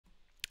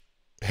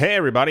Hey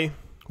everybody,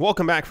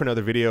 welcome back for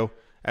another video.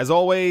 As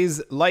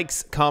always,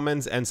 likes,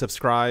 comments, and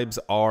subscribes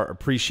are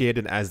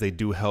appreciated as they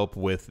do help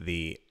with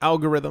the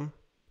algorithm.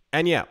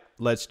 And yeah,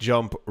 let's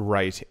jump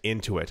right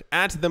into it.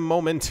 At the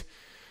moment,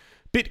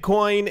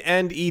 Bitcoin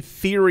and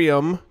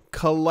Ethereum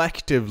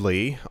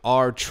collectively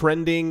are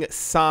trending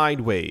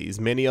sideways.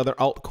 Many other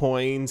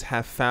altcoins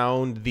have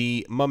found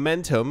the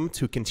momentum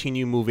to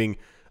continue moving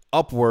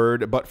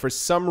upward, but for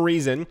some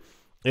reason,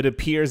 it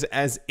appears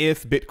as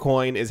if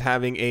Bitcoin is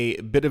having a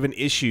bit of an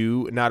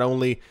issue, not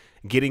only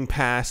getting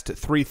past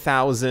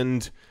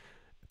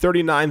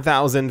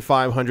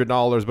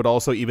 $39,500, but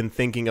also even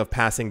thinking of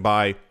passing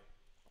by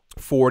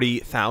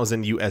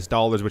 40,000 US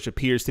dollars, which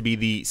appears to be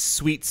the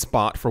sweet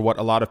spot for what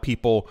a lot of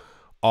people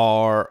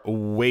are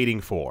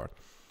waiting for.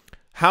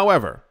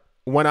 However,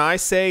 when I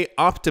say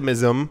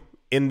optimism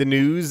in the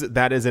news,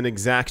 that is an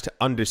exact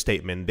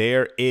understatement.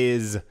 There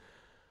is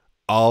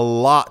a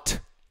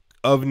lot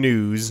of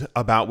news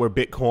about where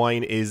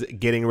Bitcoin is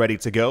getting ready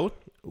to go,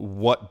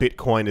 what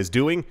Bitcoin is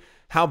doing,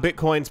 how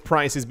Bitcoin's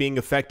price is being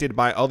affected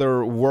by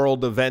other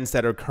world events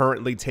that are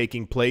currently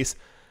taking place,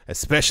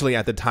 especially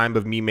at the time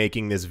of me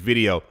making this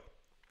video.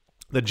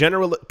 The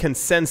general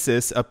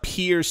consensus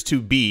appears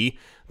to be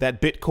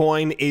that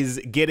Bitcoin is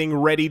getting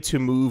ready to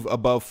move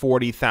above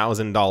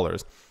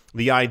 $40,000.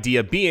 The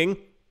idea being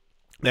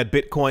that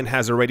Bitcoin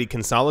has already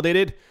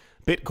consolidated,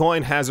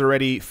 Bitcoin has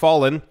already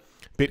fallen,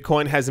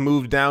 Bitcoin has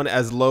moved down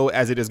as low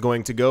as it is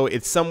going to go.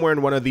 It's somewhere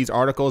in one of these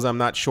articles. I'm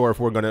not sure if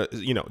we're going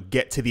to,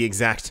 get to the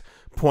exact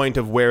point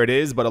of where it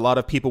is, but a lot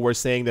of people were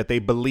saying that they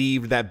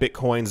believed that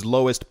Bitcoin's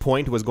lowest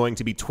point was going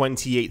to be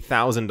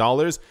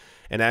 $28,000.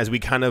 And as we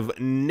kind of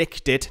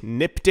nipped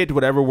it,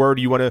 whatever word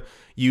you want to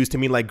use to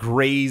mean, like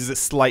graze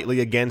slightly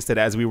against it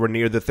as we were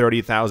near the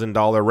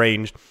 $30,000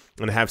 range,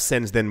 and have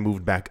since then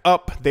moved back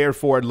up.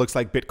 Therefore, it looks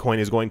like Bitcoin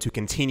is going to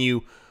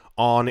continue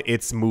on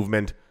its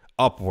movement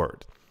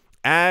upward.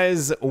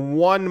 As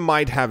one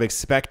might have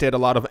expected, a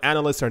lot of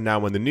analysts are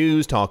now in the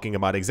news talking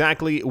about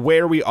exactly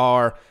where we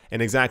are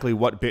and exactly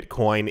what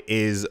Bitcoin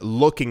is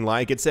looking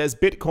like. It says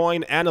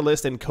Bitcoin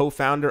analyst and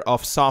co-founder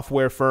of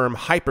software firm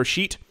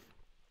Hypersheet,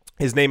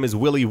 his name is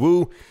Willy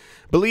Woo,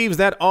 believes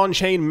that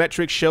on-chain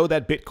metrics show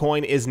that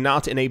Bitcoin is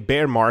not in a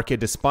bear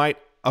market despite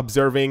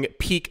observing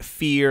peak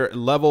fear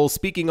levels.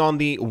 Speaking on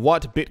the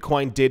What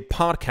Bitcoin Did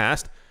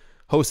podcast,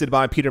 hosted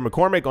by Peter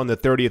McCormick on the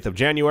 30th of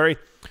January,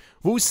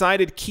 Wu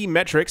cited key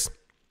metrics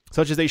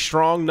such as a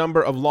strong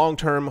number of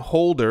long-term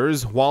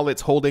holders,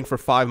 wallets holding for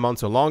 5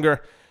 months or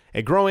longer.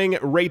 A growing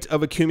rate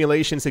of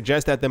accumulation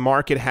suggests that the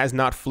market has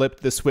not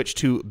flipped the switch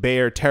to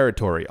bear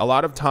territory. A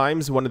lot of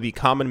times, one of the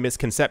common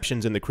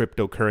misconceptions in the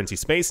cryptocurrency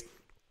space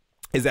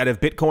is that if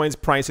Bitcoin's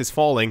price is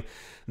falling,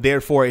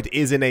 therefore it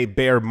is in a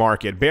bear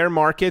market. Bear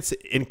markets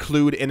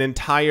include an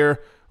entire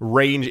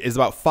range, is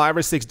about 5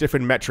 or 6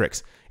 different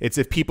metrics. It's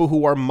if people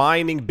who are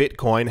mining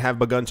Bitcoin have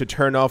begun to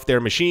turn off their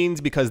machines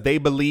because they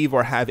believe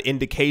or have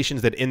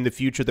indications that in the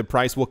future the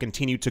price will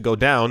continue to go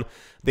down.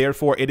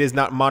 Therefore, it is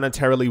not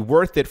monetarily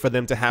worth it for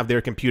them to have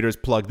their computers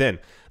plugged in.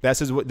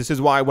 This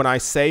is why when I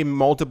say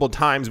multiple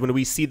times, when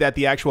we see that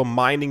the actual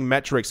mining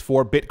metrics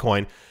for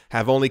Bitcoin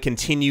have only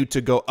continued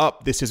to go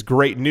up, this is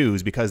great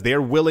news because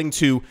they're willing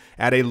to,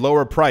 at a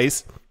lower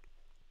price,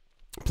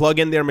 plug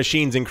in their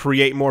machines and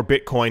create more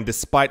Bitcoin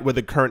despite where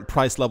the current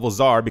price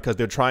levels are, because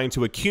they're trying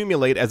to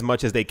accumulate as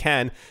much as they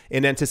can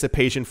in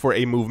anticipation for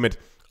a movement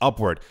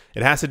upward.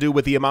 It has to do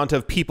with the amount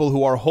of people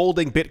who are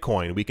holding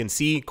Bitcoin. We can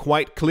see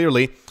quite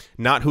clearly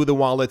not who the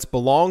wallets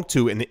belong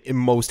to in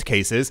most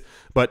cases,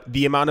 but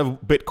the amount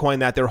of Bitcoin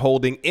that they're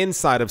holding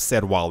inside of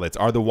said wallets.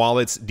 Are the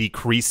wallets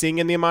decreasing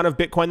in the amount of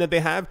Bitcoin that they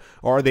have,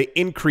 or are they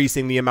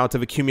increasing the amount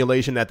of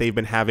accumulation that they've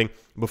been having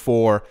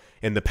before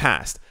in the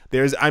past?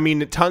 There's,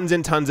 tons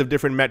and tons of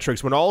different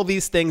metrics. When all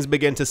these things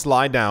begin to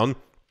slide down,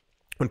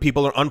 when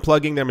people are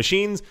unplugging their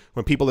machines,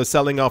 when people are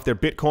selling off their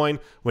Bitcoin,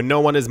 when no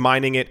one is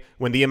mining it,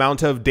 when the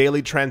amount of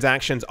daily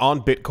transactions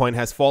on Bitcoin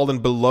has fallen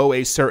below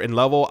a certain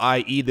level,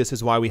 i.e. this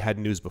is why we had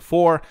news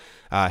before.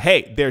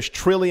 Hey, there's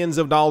trillions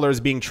of dollars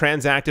being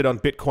transacted on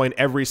Bitcoin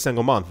every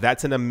single month.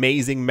 That's an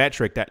amazing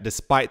metric that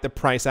despite the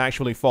price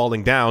actually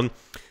falling down,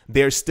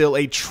 there's still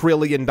 $1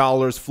 trillion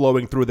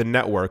flowing through the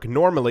network.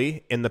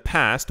 Normally, in the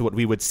past, what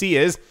we would see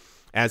is,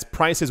 as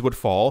prices would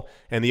fall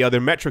and the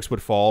other metrics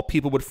would fall,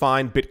 people would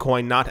find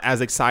Bitcoin not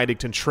as exciting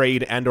to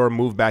trade and or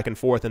move back and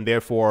forth, and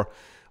therefore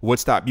would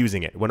stop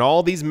using it. When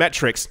all these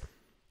metrics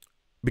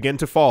begin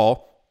to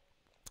fall,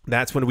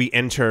 that's when we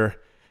enter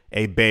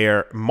a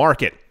bear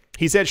market.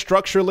 He said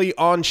structurally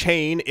on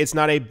chain, it's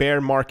not a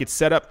bear market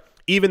setup,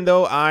 even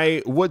though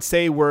I would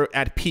say we're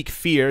at peak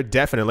fear,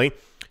 definitely.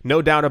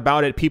 No doubt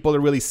about it, people are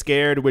really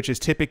scared, which is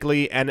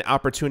typically an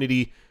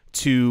opportunity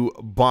to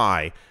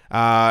buy.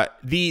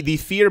 The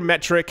fear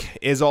metric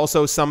is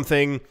also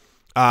something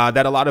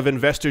that a lot of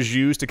investors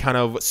use to kind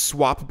of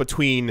swap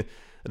between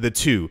the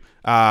two.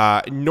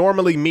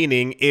 Normally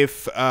meaning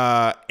if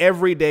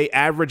everyday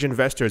average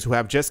investors who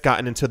have just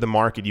gotten into the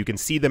market, you can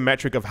see the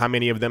metric of how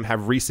many of them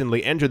have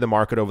recently entered the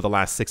market over the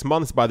last 6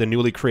 months by the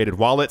newly created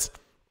wallets.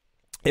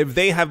 if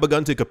they have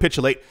begun to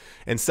capitulate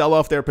and sell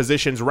off their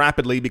positions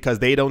rapidly because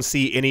they don't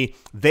see any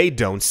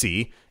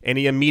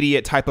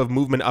immediate type of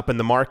movement up in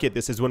the market,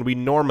 this is when we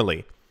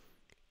normally,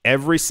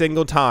 every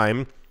single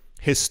time,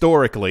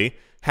 historically,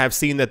 have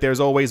seen that there's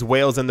always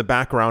whales in the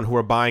background who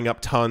are buying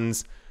up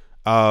tons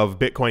of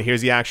Bitcoin.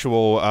 Here's the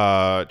actual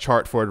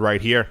chart for it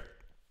right here.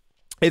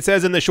 It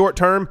says in the short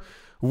term,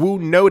 Wu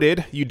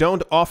noted, you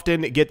don't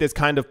often get this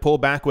kind of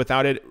pullback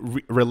without it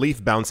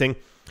relief bouncing,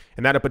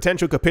 and that a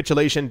potential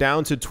capitulation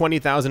down to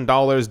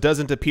 $20,000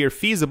 doesn't appear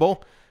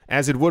feasible,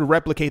 as it would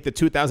replicate the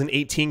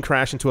 2018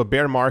 crash into a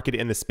bear market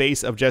in the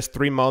space of just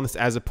 3 months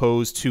as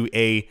opposed to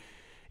a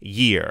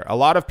year. A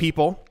lot of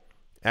people,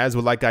 as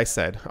like I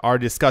said, are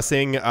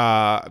discussing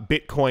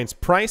Bitcoin's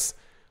price,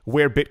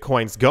 where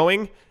Bitcoin's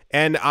going,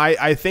 and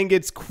I think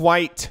it's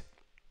quite,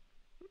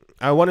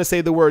 I want to say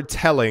the word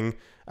telling,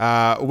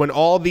 when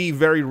all the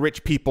very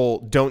rich people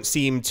don't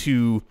seem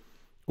too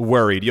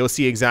worried. You'll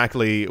see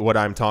exactly what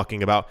I'm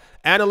talking about.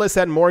 Analysts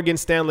at Morgan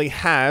Stanley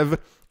have,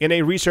 in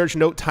a research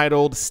note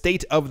titled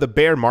State of the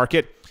Bear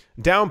Market,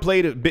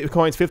 downplayed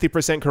Bitcoin's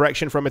 50%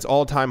 correction from its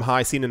all-time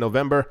high seen in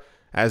November,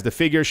 as the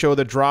figures show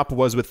the drop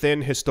was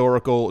within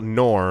historical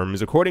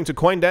norms. According to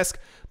CoinDesk,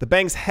 the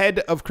bank's head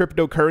of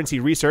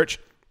cryptocurrency research,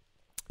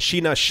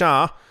 Sheena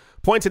Shah,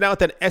 pointed out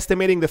that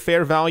estimating the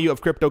fair value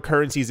of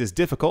cryptocurrencies is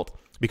difficult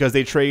because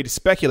they trade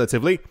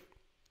speculatively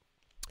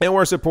and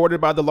were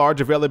supported by the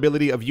large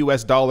availability of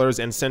US dollars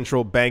and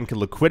central bank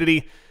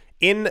liquidity.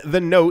 In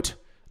the note,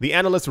 the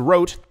analyst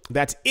wrote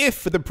that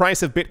if the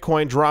price of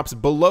Bitcoin drops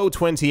below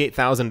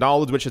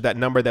 $28,000, which is that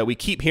number that we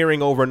keep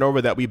hearing over and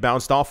over that we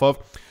bounced off of,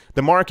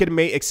 the market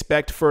may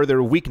expect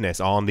further weakness.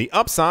 On the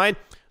upside,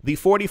 the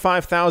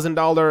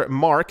 $45,000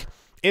 mark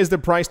is the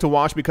price to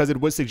watch because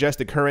it would suggest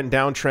the current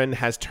downtrend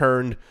has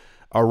turned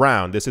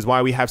around. This is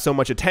why we have so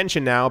much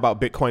attention now about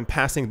Bitcoin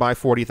passing by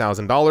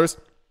 $40,000.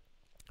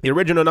 The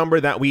original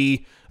number that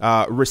we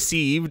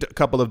received a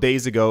couple of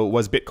days ago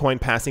was Bitcoin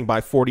passing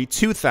by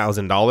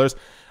 $42,000.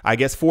 I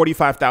guess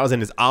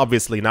 $45,000 is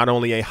obviously not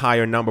only a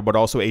higher number, but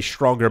also a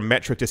stronger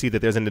metric to see that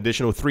there's an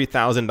additional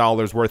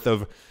 $3,000 worth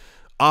of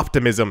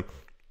optimism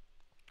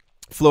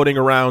floating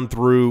around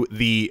through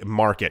the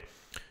market.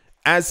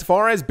 As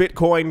far as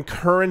Bitcoin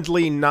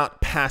currently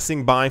not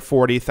passing by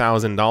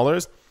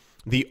 $40,000,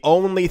 the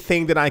only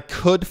thing that I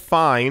could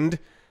find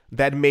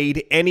that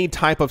made any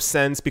type of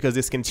sense, because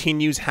this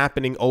continues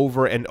happening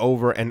over and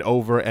over and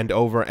over and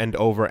over and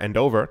over and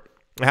over.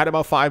 I had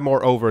about 5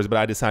 more overs, but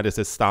I decided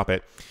to stop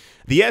it.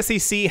 The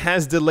SEC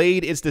has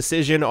delayed its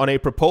decision on a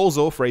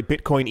proposal for a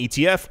Bitcoin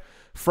ETF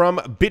from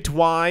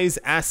Bitwise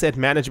Asset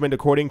Management,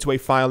 according to a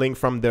filing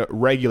from the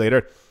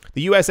regulator.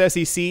 The US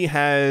SEC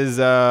has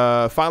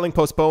filing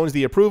postpones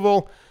the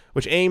approval,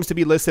 which aims to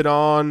be listed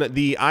on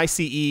the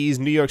ICE's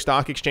New York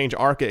Stock Exchange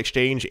ARCA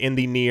exchange in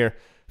the near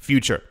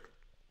future.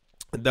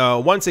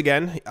 Once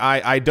again,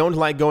 I don't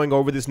like going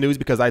over this news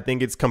because I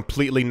think it's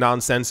completely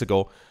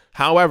nonsensical.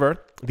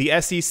 However,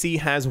 the SEC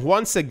has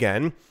once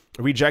again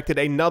rejected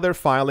another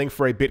filing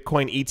for a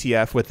Bitcoin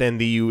ETF within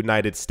the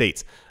United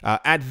States.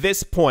 At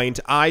this point,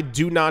 I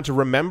do not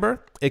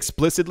remember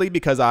explicitly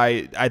because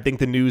I think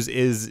the news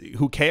is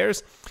who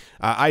cares.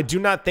 I do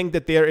not think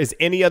that there is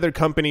any other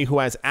company who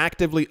has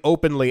actively,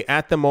 openly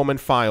at the moment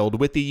filed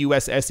with the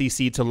US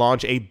SEC to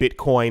launch a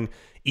Bitcoin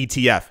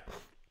ETF.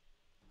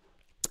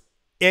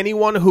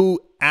 Anyone who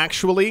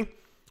actually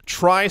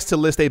tries to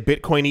list a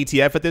Bitcoin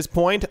ETF at this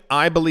point,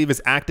 I believe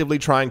is actively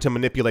trying to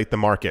manipulate the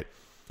market.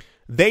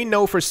 They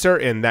know for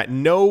certain that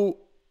no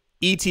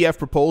ETF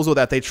proposal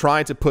that they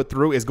try to put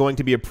through is going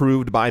to be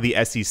approved by the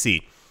SEC.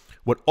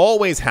 What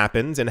always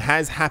happens, and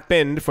has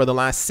happened for the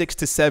last 6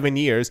 to 7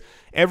 years,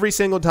 every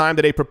single time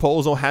that a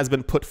proposal has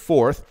been put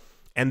forth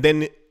and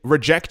then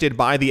rejected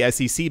by the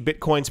SEC,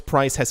 Bitcoin's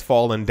price has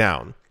fallen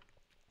down.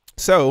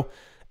 So,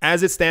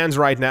 as it stands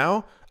right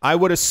now, I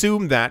would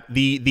assume that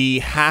the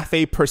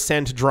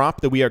 0.5%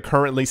 drop that we are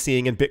currently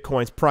seeing in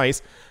Bitcoin's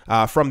price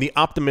from the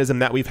optimism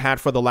that we've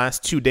had for the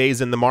last 2 days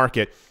in the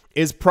market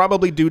is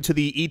probably due to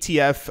the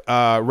ETF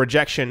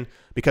rejection,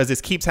 because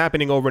this keeps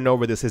happening over and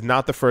over. This is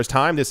not the first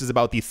time. This is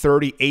about the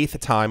 38th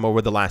time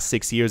over the last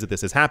 6 years that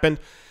this has happened,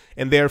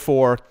 and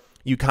therefore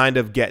you kind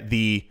of get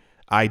the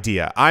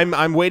idea.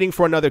 I'm waiting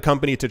for another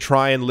company to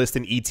try and list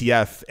an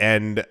ETF,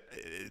 and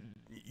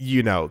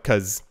you know,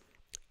 because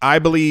I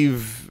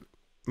believe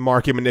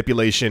market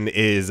manipulation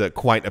is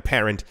quite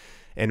apparent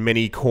in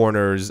many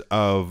corners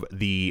of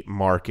the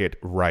market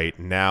right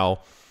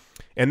now.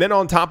 And then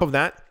on top of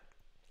that,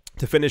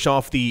 to finish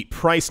off the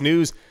price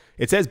news,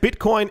 it says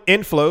Bitcoin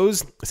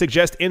inflows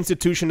suggest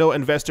institutional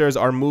investors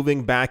are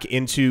moving back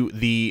into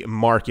the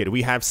market.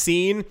 We have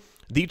seen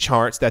the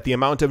charts that the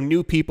amount of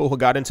new people who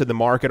got into the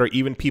market, or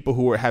even people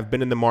who have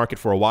been in the market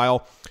for a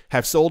while,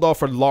 have sold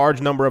off a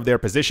large number of their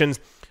positions.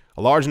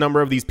 A large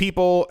number of these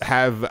people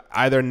have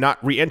either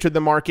not re-entered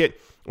the market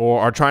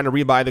or are trying to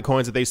rebuy the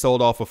coins that they sold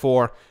off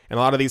before, and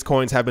a lot of these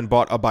coins have been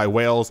bought up by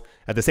whales.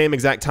 At the same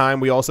exact time,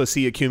 we also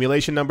see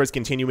accumulation numbers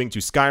continuing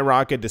to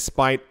skyrocket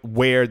despite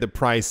where the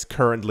price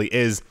currently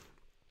is.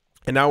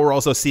 And now we're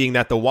also seeing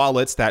that the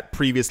wallets that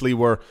previously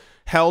were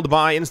held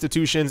by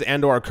institutions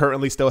and or are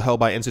currently still held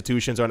by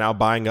institutions are now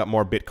buying up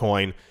more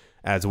Bitcoin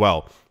as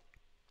well.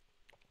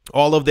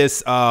 All of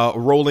this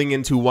rolling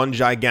into one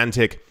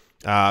gigantic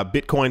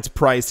Bitcoin's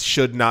price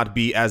should not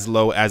be as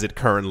low as it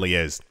currently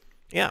is.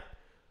 Yeah,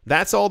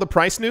 that's all the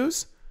price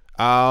news,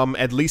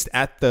 at least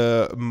at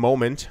the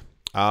moment.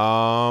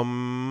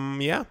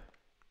 Yeah,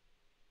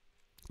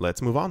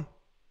 let's move on.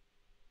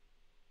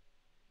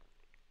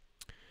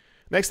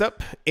 Next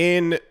up,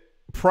 in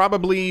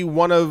probably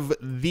one of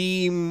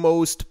the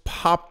most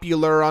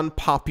popular,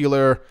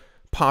 unpopular,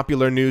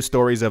 popular news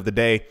stories of the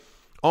day,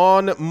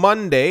 on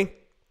Monday,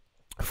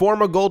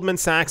 former Goldman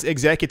Sachs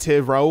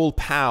executive Raoul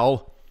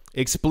Pal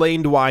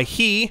explained why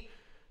he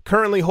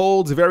currently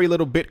holds very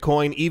little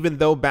Bitcoin, even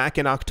though back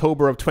in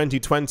October of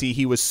 2020,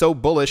 he was so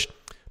bullish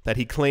that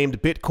he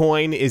claimed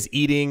Bitcoin is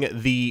eating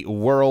the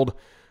world.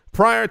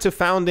 Prior to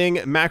founding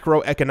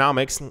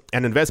Macroeconomics,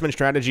 an investment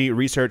strategy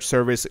research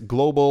service,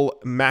 Global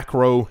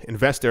Macro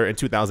Investor in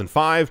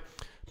 2005,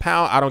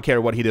 Pal, I don't care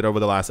what he did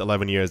over the last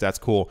 11 years, that's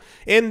cool.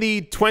 In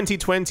the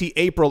 2020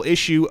 April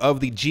issue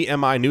of the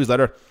GMI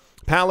newsletter,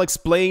 Pal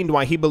explained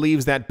why he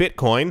believes that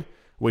Bitcoin,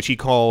 which he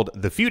called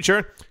the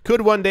future,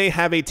 could one day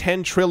have a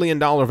 $10 trillion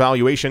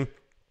valuation.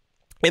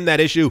 In that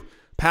issue,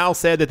 Pal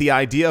said that the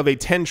idea of a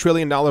 $10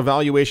 trillion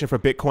valuation for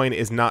Bitcoin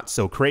is not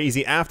so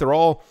crazy. After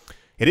all,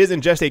 it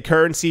isn't just a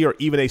currency or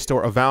even a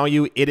store of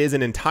value. It is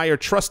an entire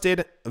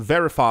trusted,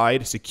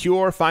 verified,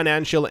 secure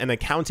financial and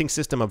accounting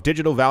system of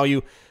digital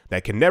value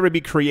that can never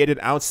be created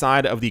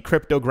outside of the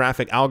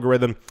cryptographic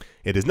algorithm.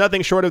 It is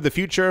nothing short of the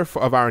future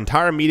of our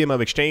entire medium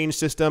of exchange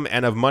system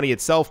and of money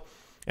itself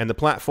and the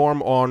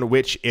platform on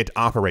which it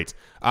operates.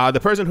 The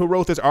person who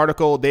wrote this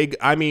article,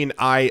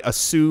 I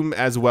assume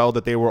as well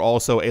that they were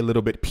also a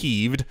little bit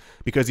peeved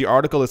because the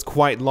article is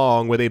quite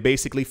long, where they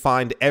basically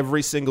find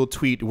every single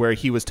tweet where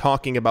he was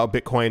talking about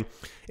Bitcoin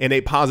in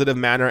a positive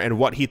manner and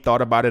what he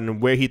thought about it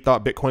and where he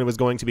thought Bitcoin was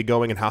going to be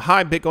going and how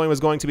high Bitcoin was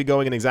going to be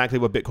going and exactly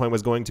what Bitcoin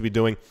was going to be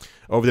doing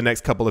over the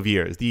next couple of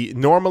years.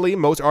 Normally,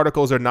 most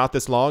articles are not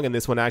this long, and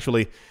this one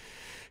actually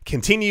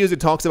continues.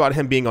 It talks about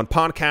him being on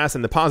podcasts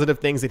and the positive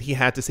things that he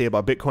had to say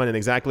about Bitcoin and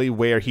exactly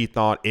where he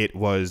thought it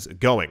was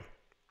going.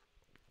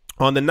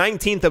 On the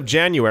 19th of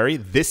January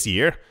this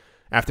year,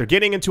 after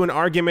getting into an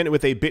argument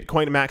with a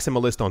Bitcoin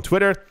maximalist on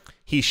Twitter,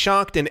 he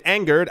shocked and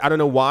angered, I don't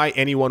know why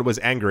anyone was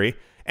angry,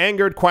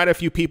 angered quite a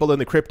few people in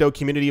the crypto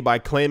community by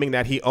claiming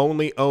that he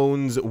only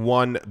owns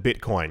one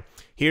Bitcoin.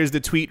 Here's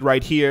the tweet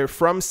right here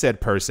from said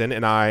person,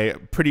 and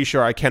I'm pretty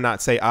sure I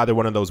cannot say either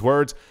one of those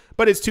words,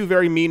 but it's two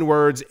very mean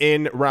words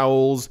in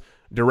Raoul's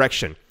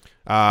direction.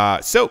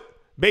 So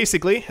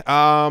basically,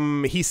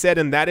 he said,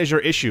 and that is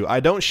your issue. I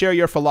don't share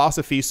your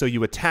philosophy, so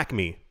you attack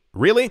me.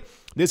 Really?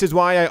 This is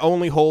why I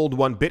only hold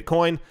one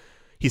Bitcoin.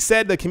 He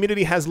said the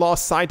community has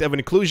lost sight of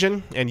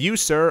inclusion, and you,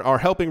 sir, are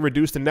helping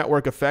reduce the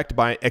network effect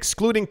by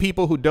excluding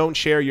people who don't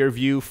share your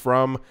view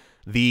from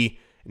the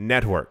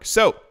network.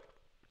 So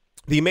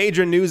the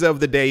major news of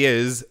the day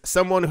is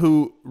someone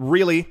who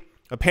really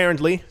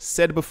apparently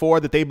said before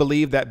that they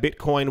believed that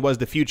Bitcoin was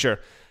the future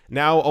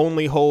now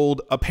only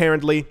hold,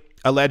 apparently,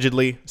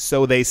 allegedly,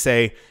 so they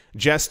say,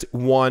 just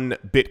one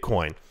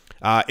Bitcoin.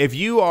 If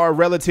you are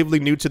relatively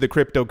new to the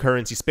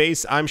cryptocurrency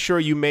space, I'm sure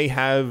you may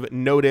have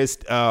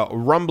noticed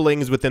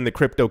rumblings within the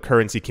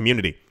cryptocurrency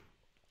community.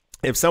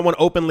 If someone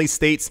openly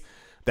states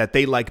that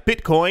they like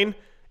Bitcoin,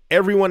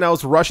 everyone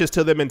else rushes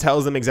to them and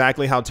tells them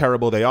exactly how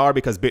terrible they are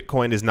because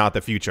Bitcoin is not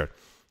the future.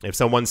 If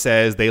someone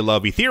says they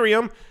love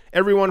Ethereum,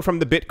 everyone from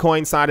the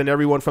Bitcoin side and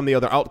everyone from the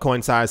other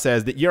altcoin side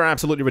says that you're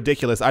absolutely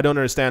ridiculous. I don't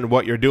understand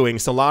what you're doing.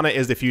 Solana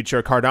is the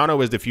future.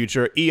 Cardano is the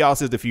future.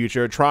 EOS is the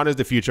future. Tron is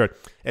the future,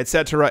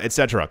 etc.,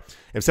 etc.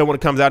 If someone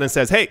comes out and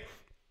says, hey,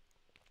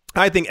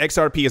 I think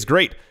XRP is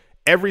great,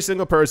 every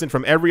single person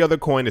from every other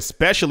coin,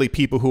 especially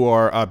people who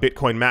are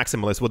Bitcoin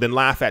maximalists, will then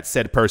laugh at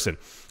said person.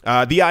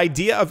 The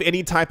idea of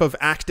any type of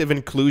active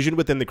inclusion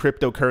within the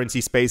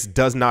cryptocurrency space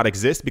does not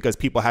exist because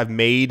people have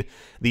made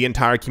the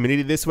entire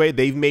community this way.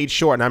 They've made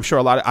sure, and I'm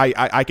sure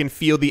I can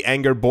feel the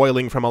anger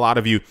boiling from a lot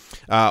of you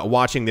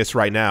watching this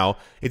right now.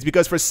 It's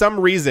because for some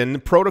reason,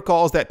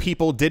 protocols that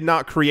people did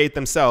not create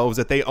themselves,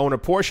 that they own a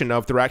portion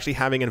of through actually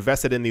having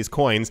invested in these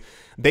coins,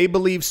 they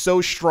believe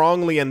so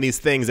strongly in these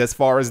things as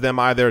far as them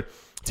either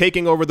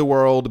taking over the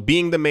world,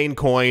 being the main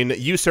coin,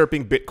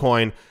 usurping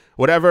Bitcoin,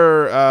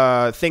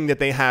 whatever thing that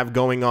they have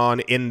going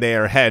on in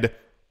their head.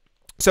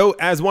 So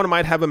as one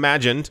might have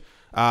imagined,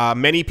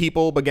 many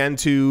people began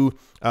to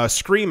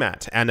scream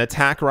at and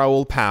attack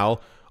Raoul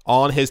Pal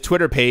on his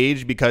Twitter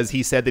page because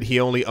he said that he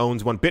only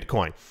owns one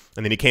Bitcoin.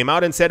 And then he came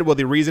out and said, well,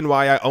 the reason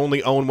why I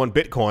only own one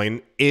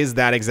Bitcoin is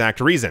that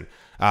exact reason.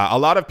 A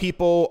lot of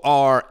people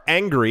are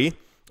angry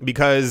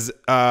because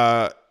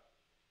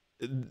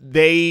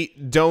they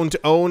don't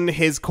own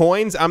his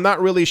coins. I'm not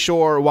really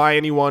sure why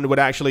anyone would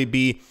actually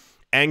be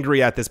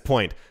angry at this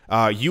point.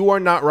 You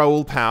are not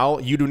Raoul Pal.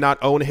 You do not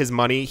own his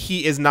money.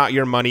 He is not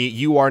your money.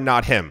 You are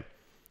not him.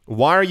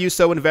 Why are you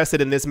so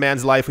invested in this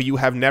man's life who you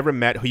have never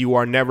met, who you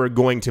are never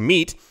going to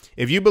meet?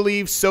 If you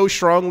believe so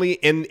strongly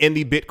in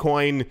the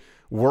Bitcoin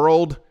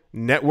world,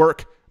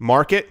 network,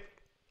 market,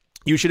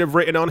 you should have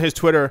written on his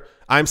Twitter,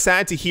 I'm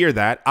sad to hear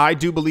that. I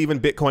do believe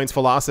in Bitcoin's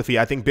philosophy.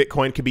 I think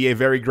Bitcoin could be a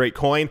very great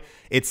coin.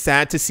 It's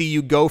sad to see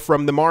you go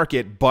from the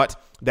market, but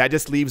that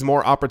just leaves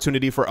more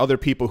opportunity for other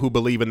people who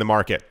believe in the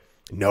market.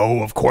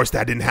 No, of course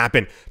that didn't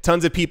happen.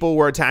 Tons of people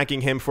were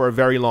attacking him for a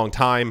very long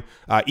time.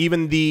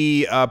 Even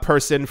the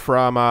person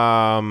from,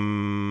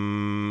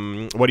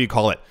 what do you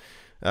call it?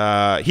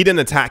 He didn't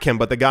attack him,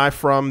 but the guy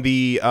from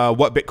the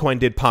What Bitcoin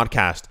Did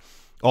podcast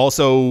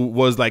also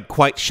was like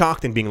quite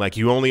shocked and being like,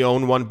 you only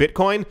own one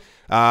Bitcoin?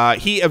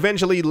 He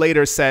eventually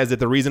later says that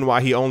the reason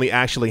why he only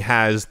actually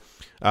has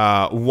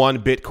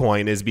one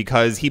Bitcoin is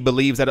because he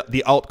believes that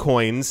the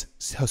altcoins,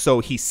 so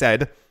he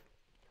said,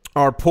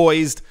 are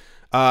poised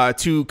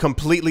to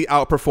completely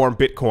outperform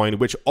Bitcoin,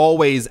 which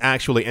always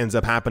actually ends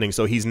up happening.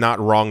 So he's not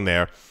wrong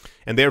there,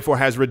 and therefore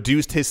has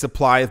reduced his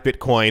supply of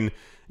Bitcoin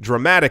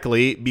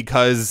dramatically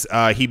because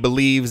he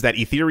believes that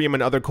Ethereum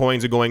and other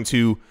coins are going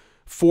to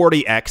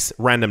 40x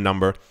random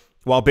number,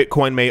 while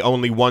Bitcoin may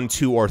only 1,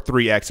 2, or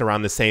 3x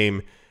around the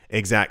same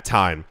exact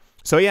time.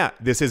 So yeah,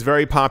 this is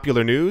very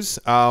popular news.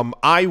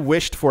 I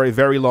wished for a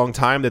very long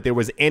time that there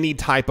was any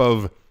type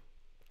of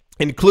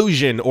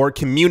inclusion or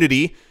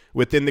community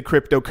within the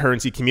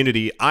cryptocurrency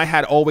community. I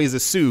had always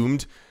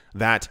assumed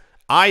that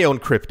I own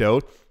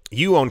crypto,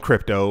 you own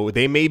crypto.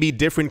 They may be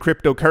different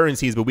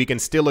cryptocurrencies, but we can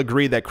still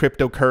agree that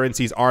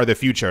cryptocurrencies are the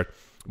future.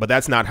 But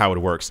that's not how it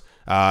works.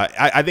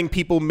 I think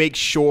people make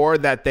sure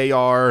that they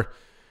are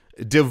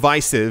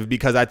divisive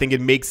because I think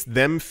it makes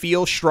them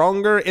feel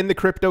stronger in the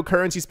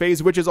cryptocurrency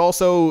space, which is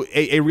also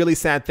a really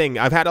sad thing.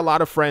 I've had a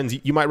lot of friends,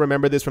 you might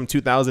remember this from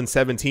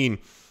 2017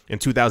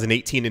 and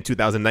 2018 and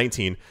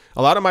 2019.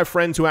 A lot of my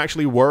friends who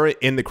actually were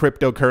in the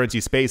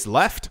cryptocurrency space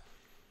left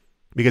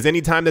because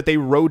anytime that they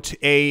wrote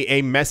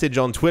a message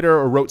on Twitter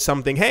or wrote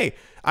something, hey,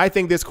 I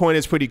think this coin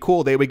is pretty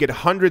cool, they would get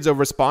hundreds of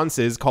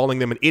responses calling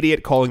them an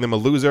idiot, calling them a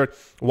loser.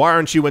 Why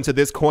aren't you into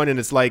this coin? And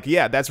it's like,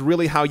 yeah, that's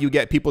really how you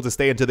get people to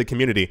stay into the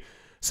community.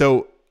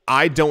 So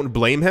I don't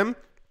blame him.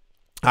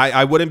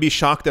 I wouldn't be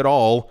shocked at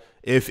all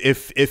if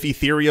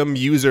Ethereum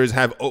users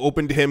have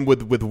opened him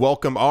with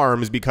welcome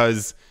arms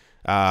because,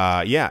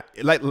 yeah,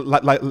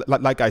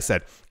 like I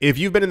said, if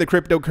you've been in the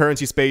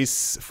cryptocurrency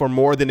space for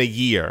more than a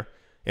year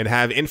and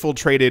have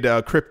infiltrated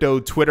crypto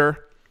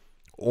Twitter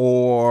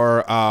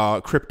or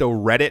crypto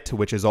Reddit,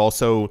 which is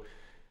also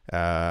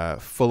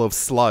full of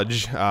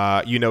sludge,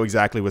 you know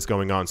exactly what's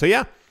going on. So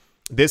yeah,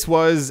 this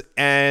was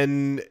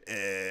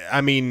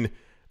I mean,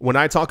 when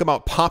I talk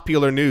about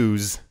popular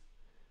news,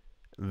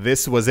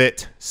 this was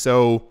it.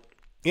 So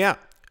yeah,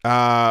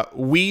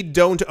 we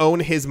don't own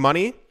his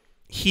money.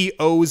 He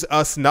owes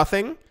us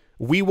nothing.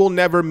 We will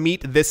never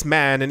meet this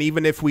man. And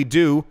even if we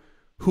do,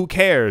 who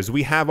cares?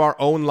 We have our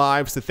own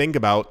lives to think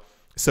about.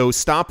 So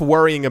stop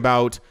worrying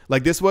about,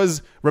 like this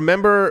was,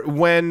 remember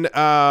when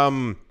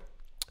Vitalik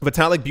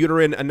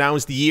Buterin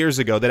announced years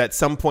ago that at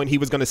some point he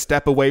was going to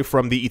step away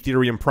from the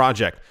Ethereum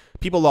project.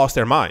 People lost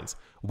their minds.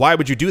 Why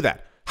would you do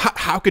that?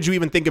 How could you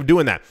even think of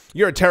doing that?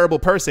 You're a terrible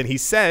person. He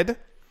said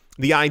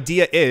the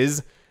idea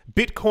is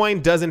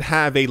Bitcoin doesn't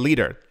have a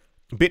leader.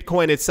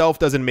 Bitcoin itself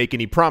doesn't make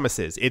any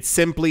promises. It's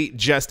simply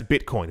just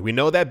Bitcoin. We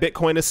know that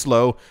Bitcoin is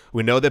slow.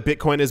 We know that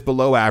Bitcoin is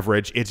below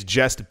average. It's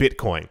just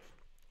Bitcoin.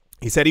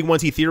 He said he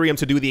wants Ethereum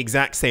to do the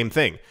exact same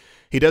thing.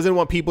 He doesn't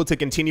want people to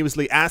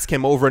continuously ask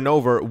him over and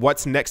over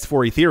what's next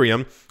for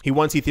Ethereum. He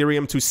wants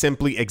Ethereum to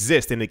simply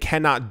exist, and it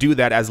cannot do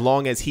that as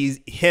long as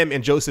him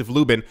and Joseph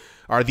Lubin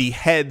are the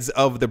heads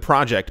of the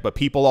project. But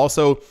people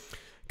also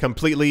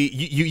completely,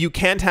 you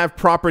can't have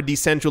proper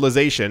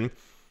decentralization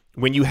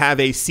when you have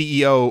a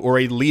CEO or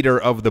a leader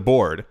of the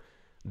board.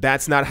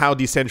 That's not how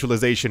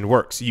decentralization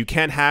works. You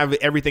can't have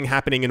everything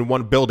happening in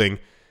one building.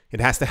 It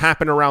has to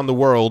happen around the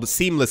world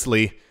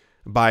seamlessly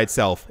by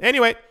itself.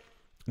 Anyway,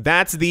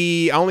 that's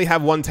I only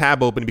have one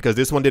tab open because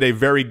this one did a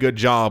very good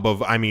job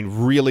of, I mean,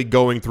 really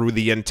going through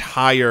the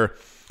entire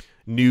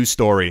news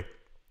story.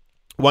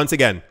 Once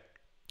again,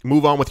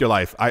 move on with your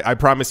life. I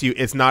promise you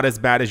it's not as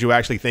bad as you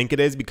actually think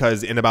it is,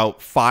 because in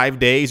about 5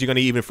 days, you're going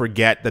to even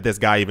forget that this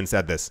guy even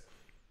said this.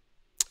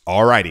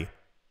 Alrighty,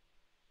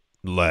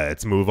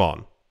 let's move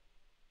on.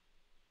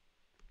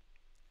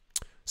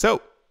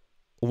 So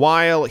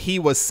while he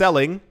was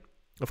selling,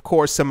 of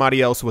course,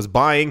 somebody else was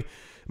buying.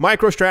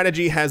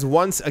 MicroStrategy has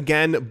once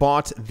again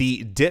bought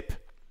the dip.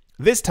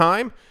 This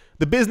time,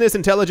 the business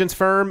intelligence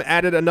firm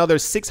added another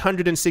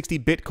 660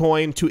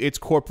 Bitcoin to its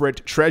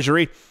corporate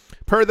treasury.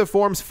 Per the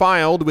forms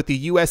filed with the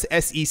US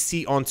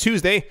SEC on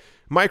Tuesday,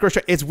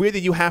 it's weird that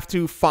you have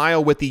to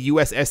file with the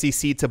US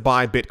SEC to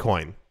buy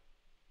Bitcoin.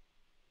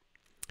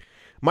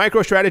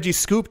 MicroStrategy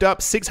scooped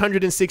up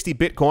 660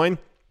 Bitcoin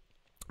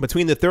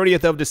between the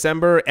 30th of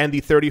December and the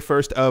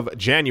 31st of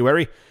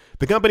January.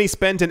 The company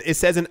spent, it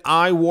says, an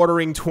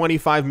eye-watering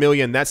 $25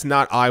 million. That's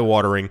not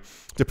eye-watering.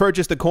 to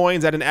purchase the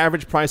coins at an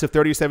average price of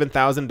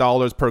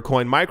 $37,000 per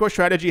coin.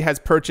 MicroStrategy has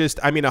purchased,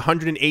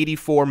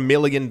 $184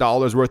 million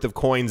worth of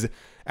coins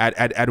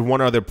at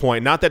one other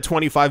point. Not that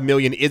 25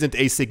 million isn't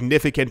a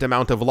significant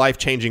amount of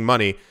life-changing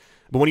money,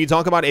 but when you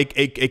talk about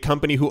a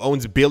company who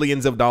owns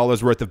billions of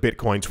dollars worth of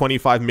Bitcoin,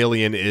 25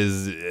 million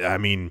is,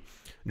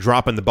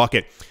 drop in the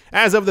bucket.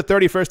 As of the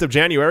 31st of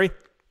January,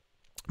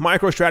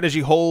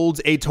 MicroStrategy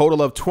holds a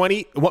total of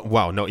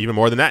even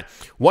more than that,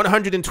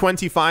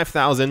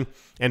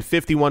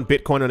 125,051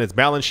 Bitcoin on its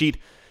balance sheet,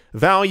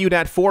 valued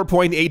at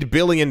 $4.8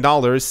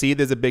 billion. See,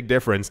 there's a big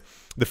difference.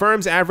 The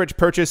firm's average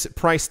purchase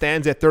price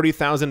stands at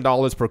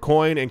 $30,000 per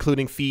coin,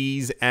 including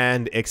fees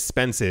and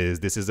expenses.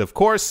 This is, of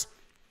course,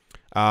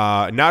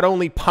 not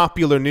only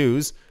popular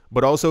news,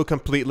 but also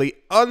completely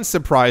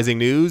unsurprising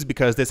news,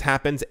 because this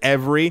happens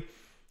every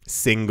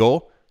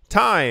single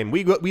time.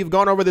 We've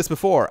gone over this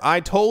before. I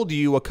told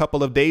you a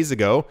couple of days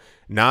ago,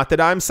 not that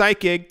I'm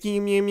psychic.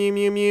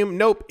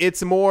 Nope,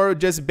 it's more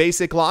just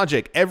basic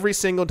logic. Every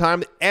single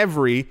time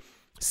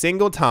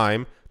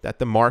that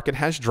the market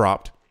has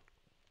dropped,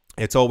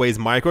 it's always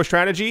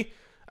MicroStrategy,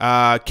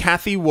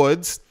 Cathie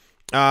Woods,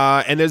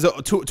 and there's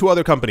two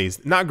other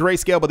companies, not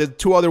Grayscale, but there's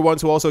two other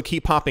ones who also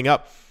keep popping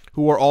up,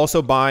 who are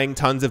also buying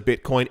tons of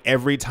Bitcoin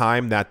every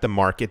time that the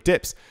market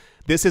dips.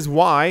 This is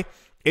why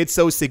it's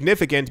so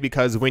significant,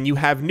 because when you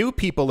have new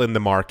people in the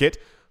market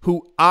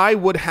who I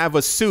would have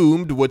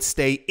assumed would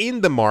stay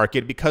in the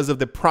market because of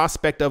the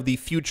prospect of the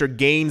future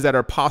gains that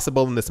are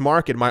possible in this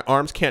market, my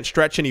arms can't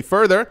stretch any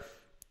further,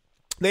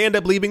 they end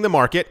up leaving the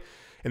market.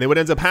 And then what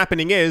ends up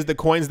happening is the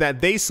coins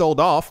that they sold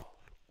off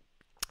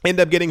end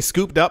up getting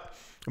scooped up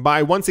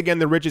by, once again,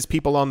 the richest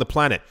people on the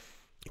planet.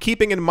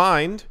 Keeping in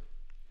mind,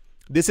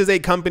 this is a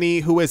company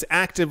who is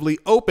actively,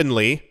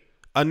 openly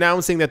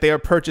announcing that they are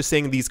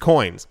purchasing these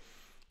coins.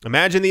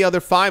 Imagine the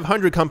other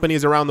 500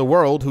 companies around the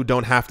world who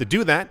don't have to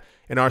do that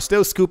and are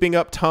still scooping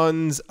up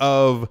tons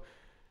of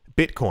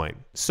Bitcoin.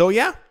 So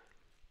yeah,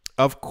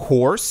 of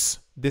course,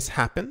 this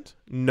happened.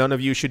 None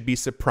of you should be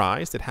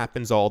surprised. It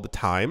happens all the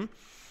time.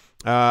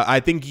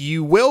 I think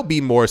you will be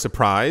more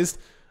surprised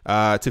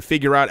to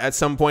figure out at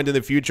some point in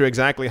the future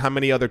exactly how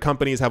many other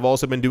companies have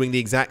also been doing the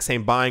exact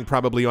same buying,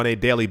 probably on a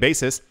daily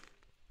basis,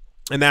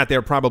 and that there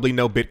are probably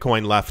no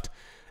Bitcoin left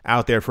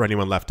out there for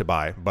anyone left to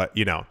buy. But,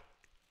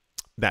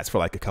 that's for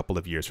like a couple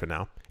of years from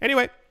now.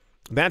 Anyway,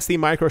 that's the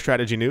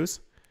MicroStrategy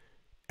news.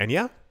 And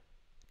yeah,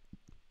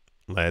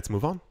 let's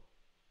move on.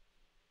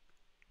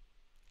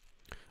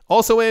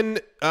 Also in,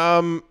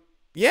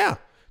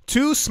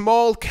 two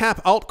small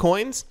cap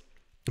altcoins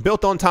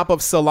built on top of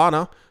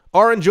Solana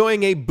are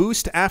enjoying a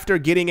boost after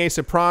getting a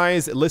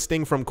surprise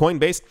listing from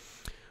Coinbase.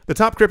 The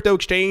top crypto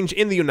exchange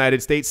in the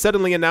United States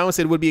suddenly announced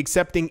it would be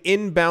accepting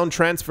inbound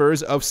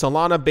transfers of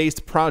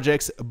Solana-based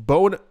projects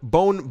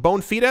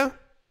Bonfida.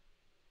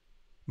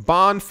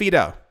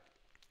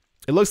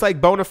 It looks like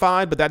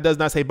Bonafide, but that does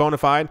not say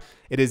Bonafide.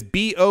 It is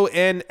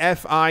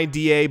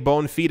Bonfida,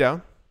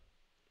 Bonfida.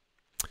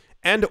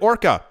 And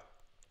Orca.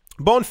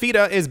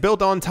 Bonfida is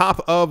built on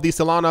top of the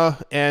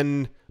Solana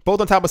and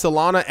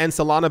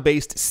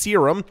Solana-based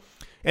Serum,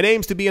 and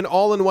aims to be an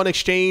all-in-one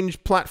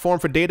exchange platform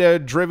for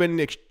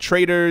data-driven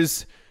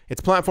traders.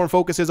 Its platform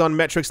focuses on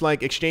metrics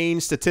like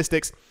exchange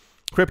statistics,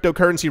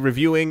 cryptocurrency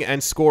reviewing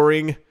and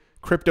scoring,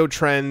 crypto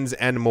trends,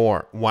 and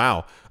more.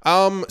 Wow.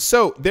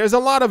 So there's a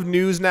lot of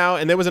news now,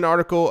 and there was an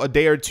article a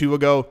day or two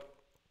ago.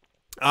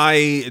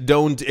 I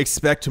don't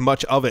expect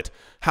much of it.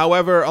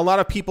 However, a lot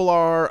of people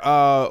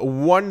are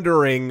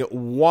wondering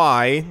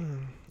why.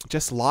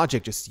 Just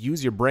logic, just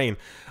use your brain.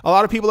 A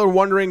lot of people are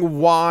wondering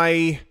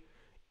why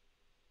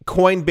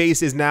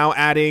Coinbase is now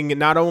adding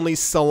not only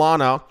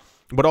Solana,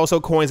 but also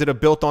coins that are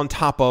built on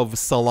top of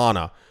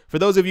Solana. For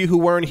those of you who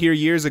weren't here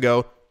years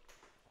ago,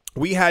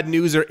 we had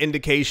news or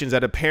indications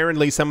that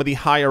apparently some of the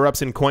higher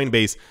ups in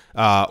Coinbase,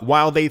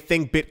 while they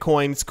think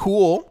Bitcoin's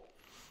cool,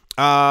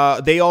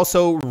 they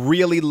also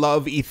really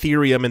love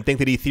Ethereum and think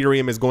that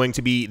Ethereum is going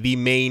to be the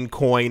main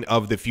coin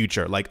of the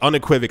future, like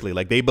unequivocally,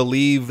 like they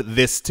believe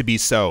this to be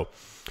so.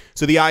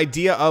 So the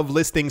idea of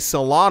listing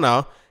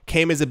Solana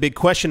came as a big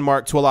question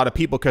mark to a lot of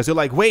people, because they're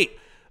like, wait,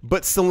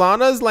 but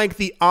Solana's like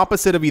the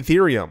opposite of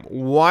Ethereum.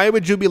 Why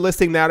would you be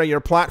listing that on your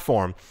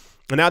platform?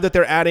 And now that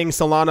they're adding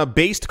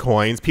Solana-based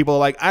coins, people are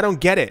like, I don't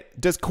get it.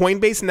 Does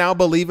Coinbase now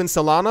believe in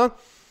Solana?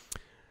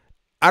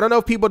 I don't know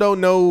if people don't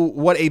know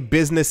what a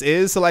business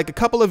is. So like a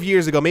couple of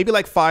years ago, maybe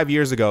like 5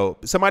 years ago,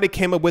 somebody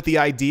came up with the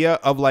idea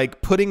of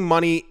like putting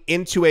money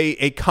into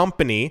a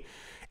company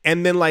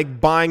and then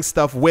like buying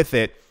stuff with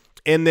it.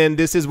 And then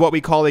this is what we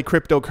call a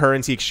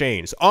cryptocurrency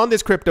exchange. On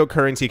this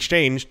cryptocurrency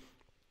exchange,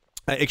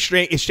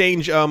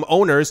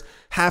 owners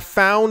have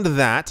found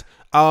that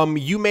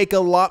you make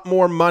a lot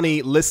more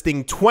money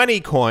listing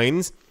 20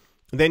 coins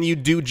than you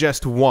do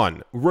just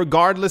one,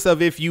 regardless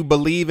of if you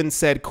believe in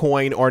said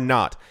coin or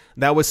not.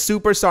 That was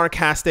super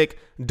sarcastic.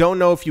 Don't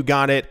know if you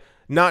got it.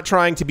 Not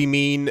trying to be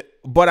mean,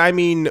 but I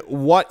mean,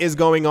 what is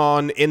going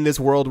on in this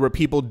world where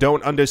people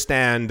don't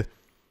understand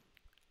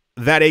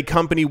that a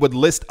company would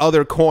list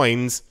other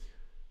coins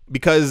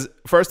because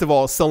first of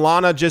all,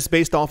 Solana, just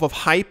based off of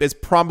hype, is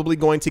probably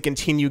going to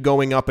continue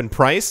going up in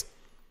price.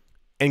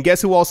 And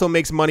guess who also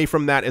makes money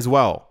from that as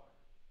well?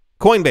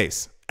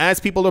 Coinbase. As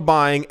people are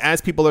buying,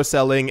 as people are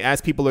selling,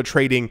 as people are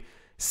trading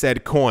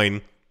said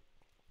coin,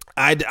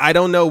 I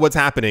don't know what's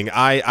happening.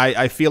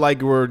 I feel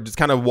like we're just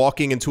kind of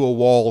walking into a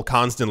wall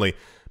constantly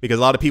because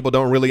a lot of people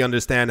don't really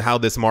understand how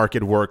this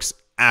market works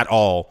at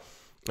all.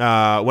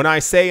 When I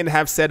say and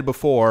have said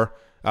before,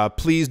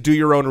 please do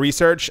your own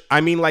research,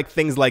 I mean like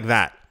things like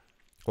that.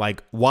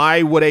 Like,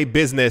 why would a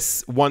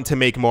business want to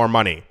make more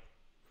money?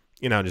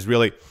 You know, just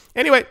really.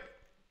 Anyway,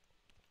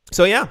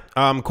 so yeah,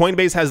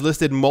 Coinbase has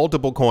listed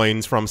multiple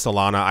coins from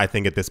Solana, I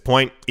think, at this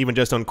point, even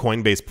just on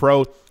Coinbase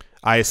Pro.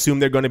 I assume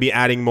they're going to be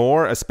adding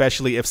more,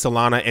 especially if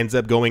Solana ends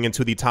up going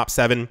into the top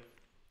 7,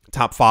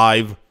 top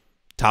 5,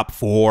 top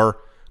 4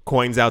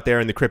 coins out there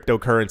in the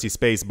cryptocurrency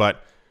space.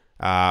 But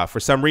for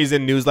some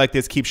reason, news like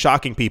this keeps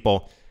shocking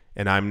people,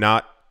 and I'm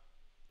not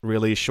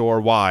really sure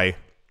why.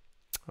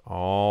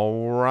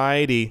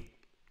 Alrighty,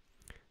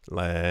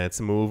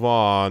 let's move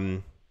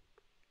on.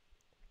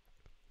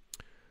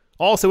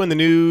 Also in the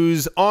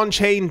news,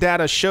 on-chain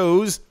data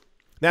shows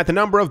that the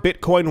number of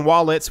Bitcoin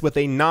wallets with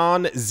a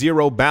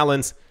non-zero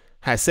balance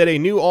has set a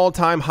new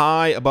all-time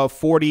high above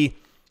 40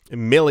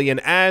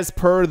 million. As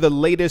per the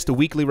latest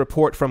weekly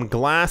report from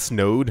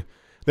Glassnode,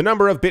 the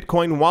number of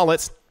Bitcoin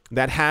wallets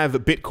that have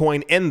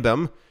Bitcoin in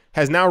them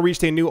has now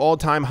reached a new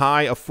all-time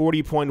high of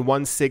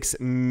 40.16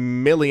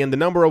 million. The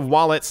number of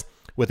wallets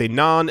with a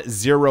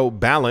non-zero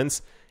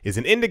balance is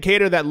an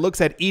indicator that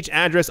looks at each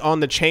address on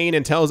the chain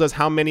and tells us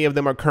how many of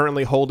them are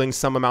currently holding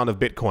some amount of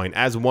Bitcoin,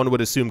 as one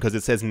would assume, because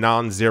it says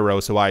non-zero,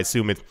 so I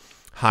assume it's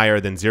higher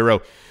than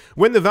zero.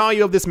 When the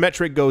value of this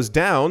metric goes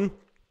down,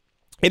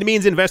 it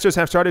means investors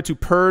have started to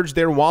purge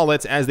their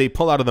wallets as they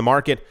pull out of the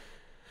market.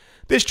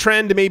 This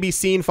trend may be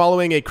seen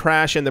following a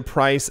crash in the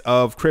price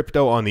of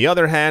crypto. On the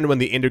other hand, when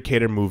the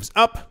indicator moves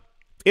up,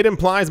 it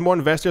implies more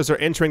investors are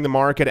entering the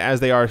market as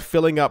they are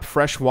filling up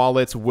fresh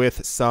wallets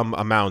with some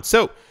amount.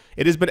 So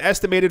it has been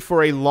estimated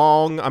for a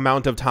long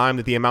amount of time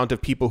that the amount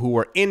of people who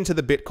are into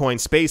the Bitcoin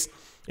space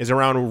is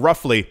around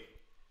roughly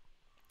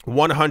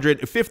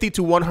 150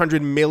 to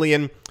 100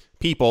 million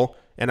people.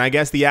 And I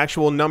guess the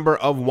actual number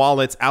of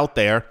wallets out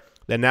there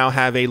that now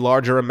have a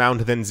larger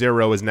amount than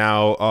zero is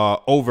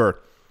now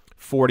over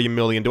 40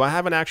 million. Do I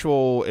have an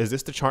actual, is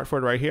this the chart for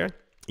it right here?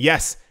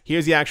 Yes,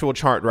 here's the actual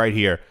chart right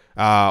here.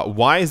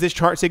 Why is this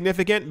chart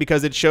significant?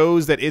 Because it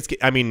shows that it's,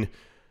 I mean,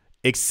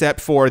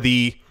 except for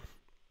the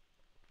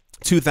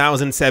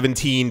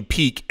 2017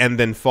 peak and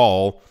then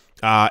fall,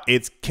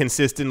 it's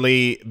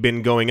consistently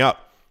been going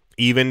up,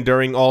 even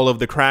during all of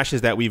the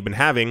crashes that we've been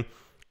having.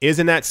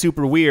 Isn't that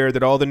super weird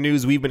that all the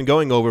news we've been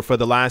going over for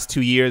the last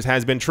 2 years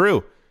has been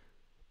true?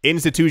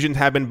 Institutions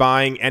have been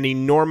buying an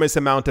enormous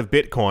amount of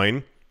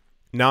Bitcoin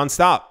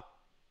nonstop.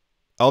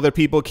 Other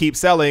people keep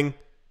selling,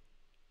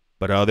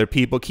 but other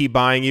people keep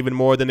buying even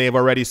more than they've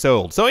already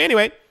sold. So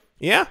anyway,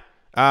 yeah,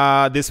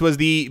 this was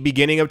the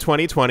beginning of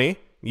 2020.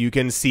 You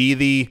can see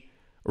the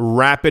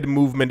rapid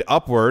movement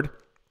upward,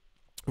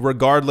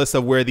 regardless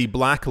of where the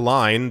black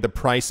line, the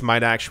price,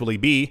 might actually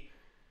be.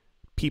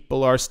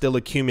 People are still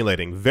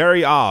accumulating.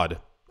 Very odd.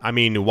 I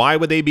mean, why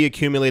would they be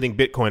accumulating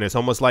Bitcoin? It's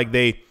almost like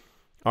they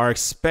are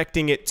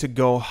expecting it to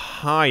go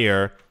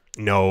higher.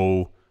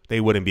 No, they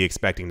wouldn't be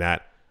expecting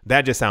that.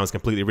 That just sounds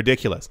completely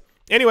ridiculous.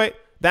 Anyway,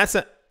 that's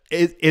a...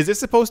 Is this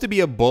supposed to be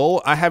a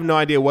bull? I have no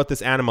idea what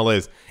this animal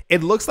is.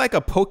 It looks like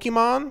a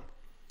Pokemon,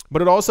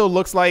 but it also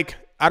looks like...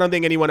 I don't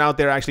think anyone out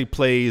there actually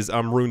plays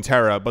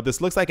Runeterra, but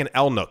this looks like an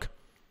Elnook.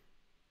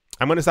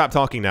 I'm going to stop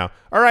talking now.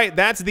 All right,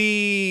 that's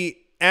the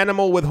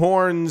animal with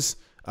horns,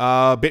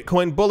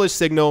 Bitcoin bullish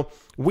signal.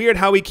 Weird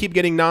how we keep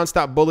getting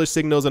nonstop bullish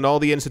signals and all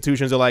the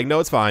institutions are like,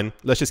 no, it's fine.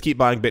 Let's just keep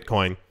buying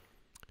Bitcoin.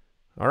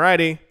 All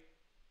righty.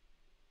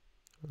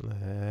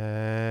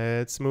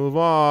 Let's move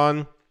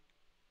on.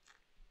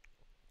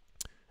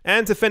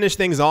 And to finish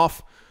things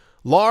off,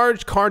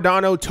 large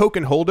Cardano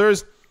token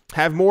holders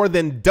have more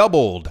than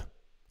doubled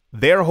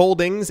their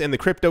holdings in the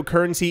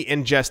cryptocurrency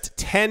in just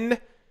 10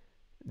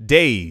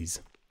 days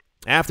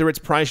after its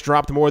price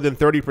dropped more than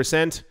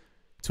 30%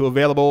 to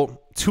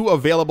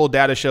available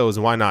data shows.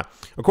 Why not?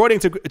 According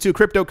to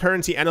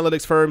cryptocurrency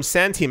analytics firm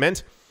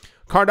Sentiment,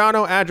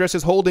 Cardano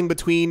addresses holding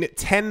between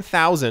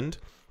 10,000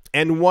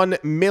 and 1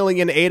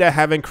 million ADA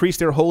have increased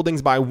their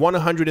holdings by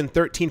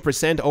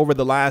 113% over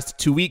the last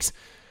 2 weeks,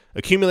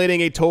 accumulating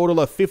a total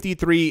of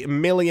 $53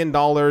 million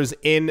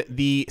in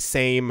the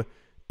same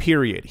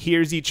period.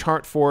 Here's the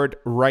chart for it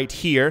right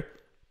here.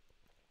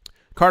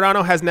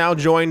 Cardano has now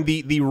joined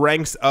the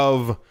ranks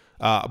of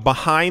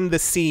behind the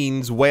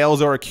scenes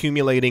whales are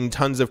accumulating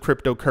tons of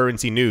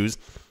cryptocurrency news.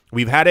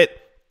 We've had it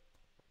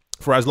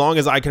for as long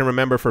as I can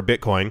remember for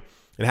Bitcoin.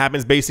 It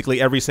happens basically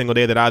every single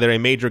day that either a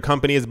major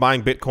company is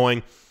buying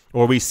Bitcoin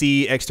or we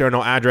see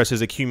external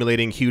addresses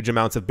accumulating huge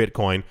amounts of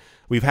Bitcoin.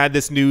 We've had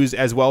this news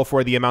as well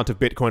for the amount of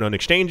Bitcoin on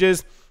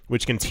exchanges,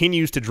 which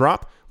continues to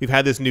drop. We've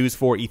had this news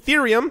for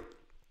Ethereum,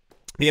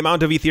 The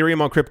amount of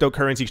Ethereum on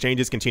cryptocurrency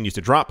exchanges continues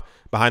to drop.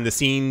 Behind the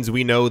scenes,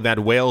 we know that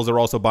whales are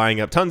also buying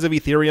up tons of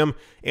Ethereum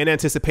in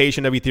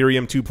anticipation of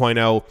Ethereum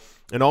 2.0.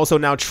 And also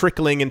now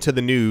trickling into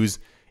the news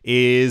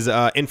is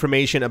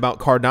information about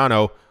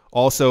Cardano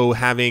also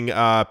having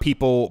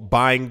people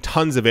buying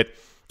tons of it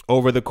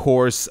over the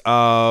course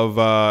of,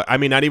 I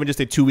mean, not even just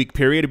a 2-week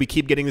period. We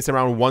keep getting this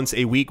around once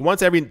a week,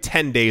 once every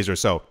 10 days or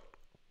so.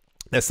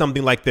 That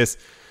something like this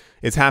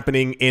is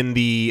happening in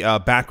the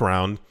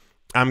background.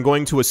 I'm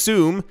going to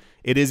assume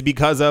it is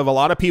because of a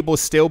lot of people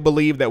still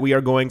believe that we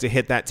are going to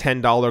hit that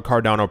 $10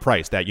 Cardano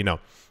price. That, you know,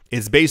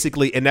 it's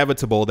basically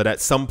inevitable that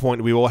at some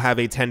point we will have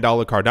a $10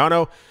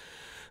 Cardano.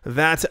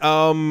 That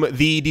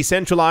the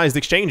decentralized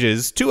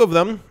exchanges, 2 of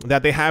them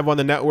that they have on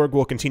the network,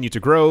 will continue to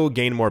grow,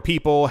 gain more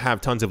people,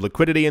 have tons of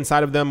liquidity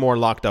inside of them, more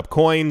locked up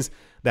coins.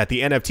 That the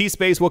NFT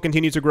space will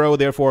continue to grow,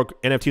 therefore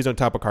NFTs on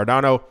top of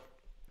Cardano.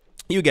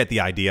 You get the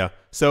idea.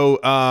 So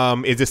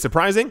is this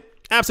surprising?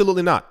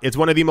 Absolutely not. It's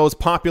one of the most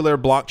popular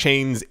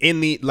blockchains in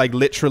the, like,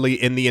 literally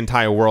in the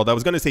entire world. I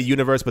was going to say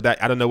universe, but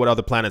that I don't know what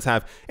other planets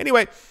have.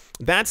 Anyway,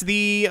 that's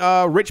the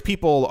rich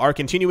people are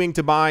continuing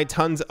to buy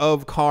tons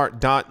of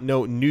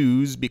Cardano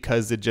news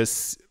because it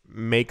just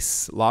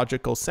makes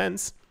logical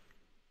sense.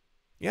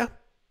 Yeah.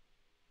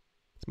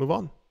 Let's move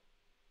on.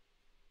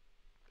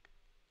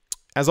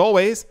 As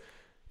always,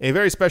 a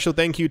very special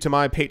thank you to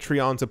my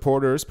Patreon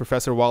supporters,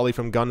 Professor Wally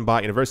from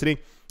Gunbot University,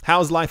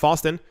 How's Life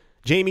Austin,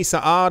 Jamie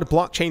Saad,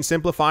 Blockchain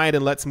Simplified,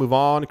 and Let's Move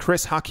On,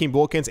 Chris Hakeem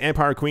Wilkins,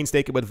 Empire Queen,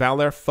 Stake It with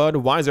Valor,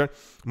 FUDWISER,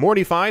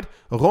 Mortified,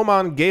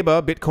 Roman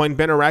Geba, Bitcoin,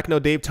 Ben Arachno,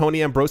 Dave, Tony,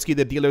 Ambroski,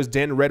 The Dealer's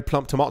Den, Red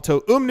Plump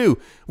Tomato,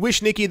 Umnu,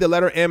 Wish Nikki, The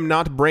Letter M,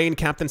 Not Brain,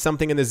 Captain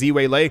Something in the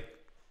Z-Way Lay,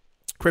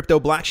 Crypto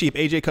Black Sheep,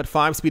 AJ Cut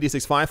 5, Speedy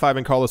 655,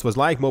 and Carlos Was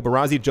Like,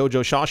 Mobarazi,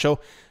 Jojo Shasho,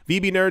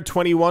 VB Nerd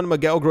 21,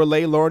 Miguel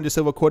Grelay, Lauren De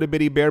Silva,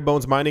 Quarterbitty, Bare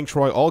Bones Mining,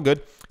 Troy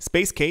Allgood,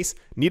 Space Case,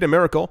 Need a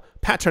Miracle,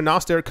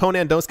 Paternoster,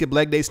 Conan Don't Skip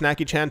Leg Day,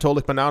 Snacky Chan,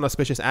 Tolik Banana,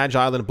 Auspicious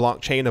Agile, and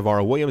Blockchain,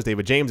 Navarro Williams,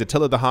 David James,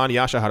 Attila Dahan,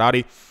 Yasha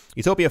Harari,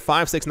 Utopia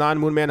 569,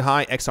 Moonman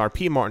High,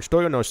 XRP, Martin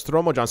Stoyo,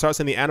 Nostromo, John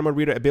Sarson, The Animal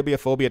Reader,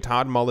 Bibliophobia,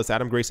 Todd Mullis,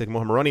 Adam Grace,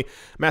 Mohamed Maroni,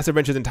 Massive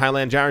Ventures in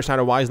Thailand, Jared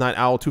Schneider, Wise Night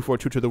Owl,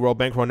 242 to the World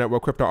Bankroll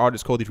Network, Crypto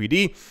Artist, Cody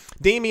 3D,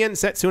 Damien,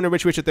 Setsuna,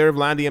 Rich Richard III,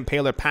 Landy,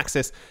 Impaler,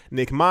 Paxis,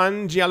 Nick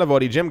Man,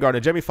 Gialavodi, Jim Gardner,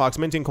 Jemmy Fox,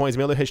 Minting Coins,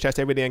 Miller, Hish Test,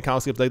 Everyday, and Kyle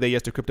Skips, Leg Day,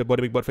 Yes to Crypto,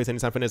 Body, Big Butt Face,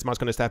 and San Fitness, Mars,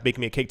 Gonna Staff,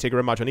 Baking Me a Cake, Tigger,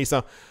 and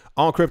Majonisa,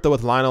 All Crypto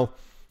with Lionel,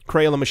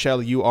 Crayola, Michelle,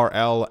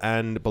 URL,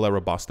 and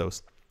Bolero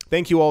Bastos.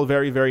 Thank you all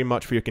very, very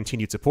much for your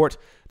continued support.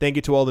 Thank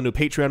you to all the new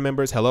Patreon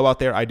members. Hello out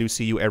there. I do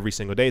see you every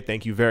single day.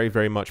 Thank you very,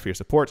 very much for your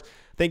support.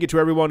 Thank you to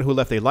everyone who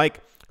left a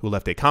like, who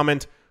left a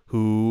comment,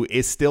 who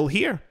is still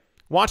here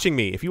watching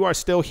me. If you are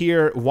still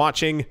here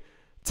watching,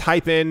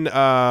 type in,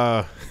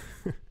 I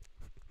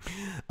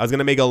was going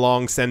to make a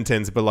long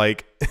sentence, but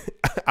like,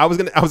 I was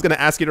going to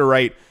ask you to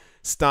write,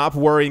 stop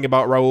worrying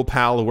about Raul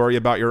Pal, worry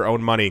about your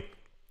own money.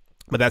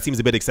 But that seems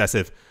a bit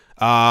excessive.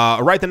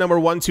 Write the number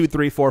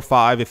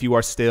 12345 if you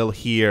are still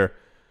here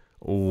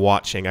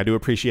watching. I do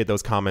appreciate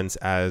those comments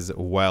as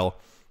well.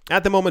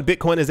 At the moment,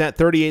 Bitcoin is at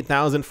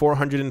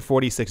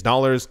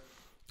 $38,446.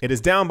 It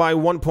is down by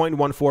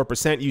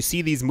 1.14%. You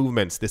see these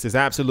movements. This is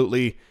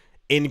absolutely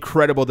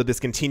incredible that this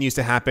continues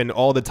to happen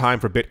all the time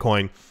for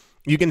Bitcoin.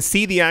 You can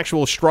see the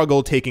actual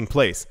struggle taking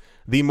place.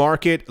 The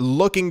market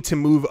looking to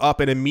move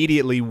up and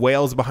immediately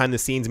wails behind the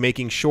scenes,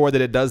 making sure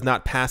that it does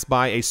not pass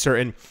by a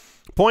certain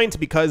point,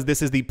 because this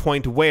is the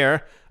point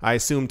where I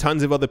assume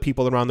tons of other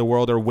people around the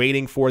world are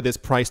waiting for this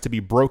price to be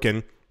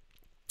broken.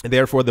 And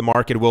therefore, the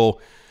market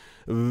will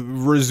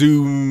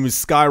resume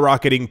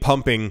skyrocketing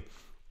pumping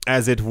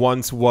as it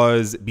once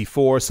was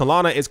before.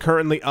 Solana is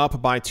currently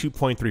up by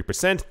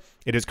 2.3%.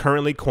 It is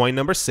currently coin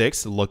number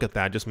 6. Look at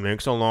that. Just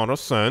makes a lot of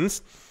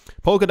sense.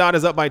 Polkadot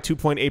is up by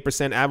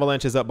 2.8%.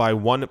 Avalanche is up by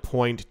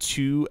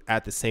 1.2%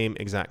 at the same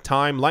exact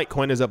time.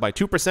 Litecoin is up by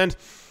 2%.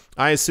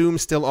 I assume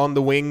still on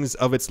the wings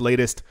of its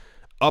latest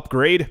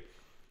upgrade.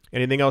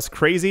 Anything else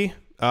crazy?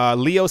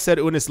 Leo said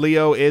Unis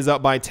Leo is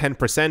up by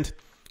 10%.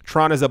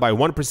 Tron is up by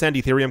 1%.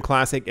 Ethereum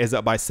Classic is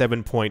up by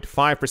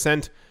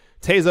 7.5%.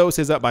 Tezos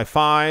is up by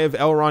 5%.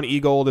 Elron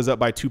eGold is up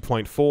by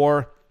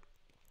 2.4%.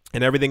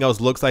 And everything else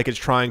looks like it's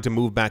trying to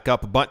move back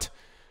up. But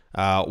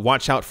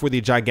watch out for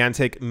the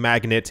gigantic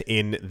magnet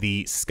in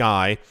the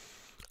sky.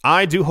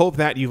 I do hope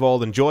that you've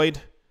all enjoyed.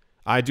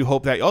 I do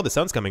hope that... Oh, the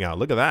sun's coming out.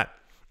 Look at that.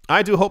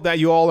 I do hope that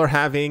you all are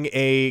having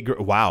a...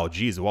 Wow,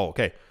 geez, whoa,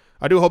 okay.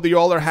 I do hope that you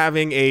all are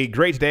having a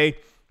great day,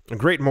 a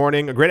great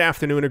morning, a great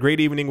afternoon, a great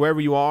evening, wherever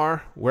you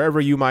are,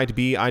 wherever you might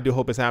be. I do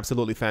hope it's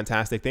absolutely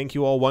fantastic. Thank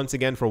you all once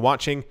again for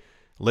watching,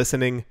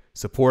 listening,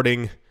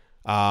 supporting.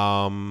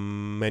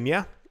 And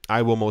yeah,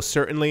 I will most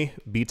certainly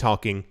be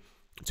talking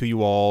to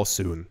you all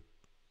soon.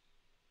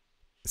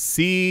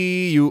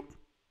 See you.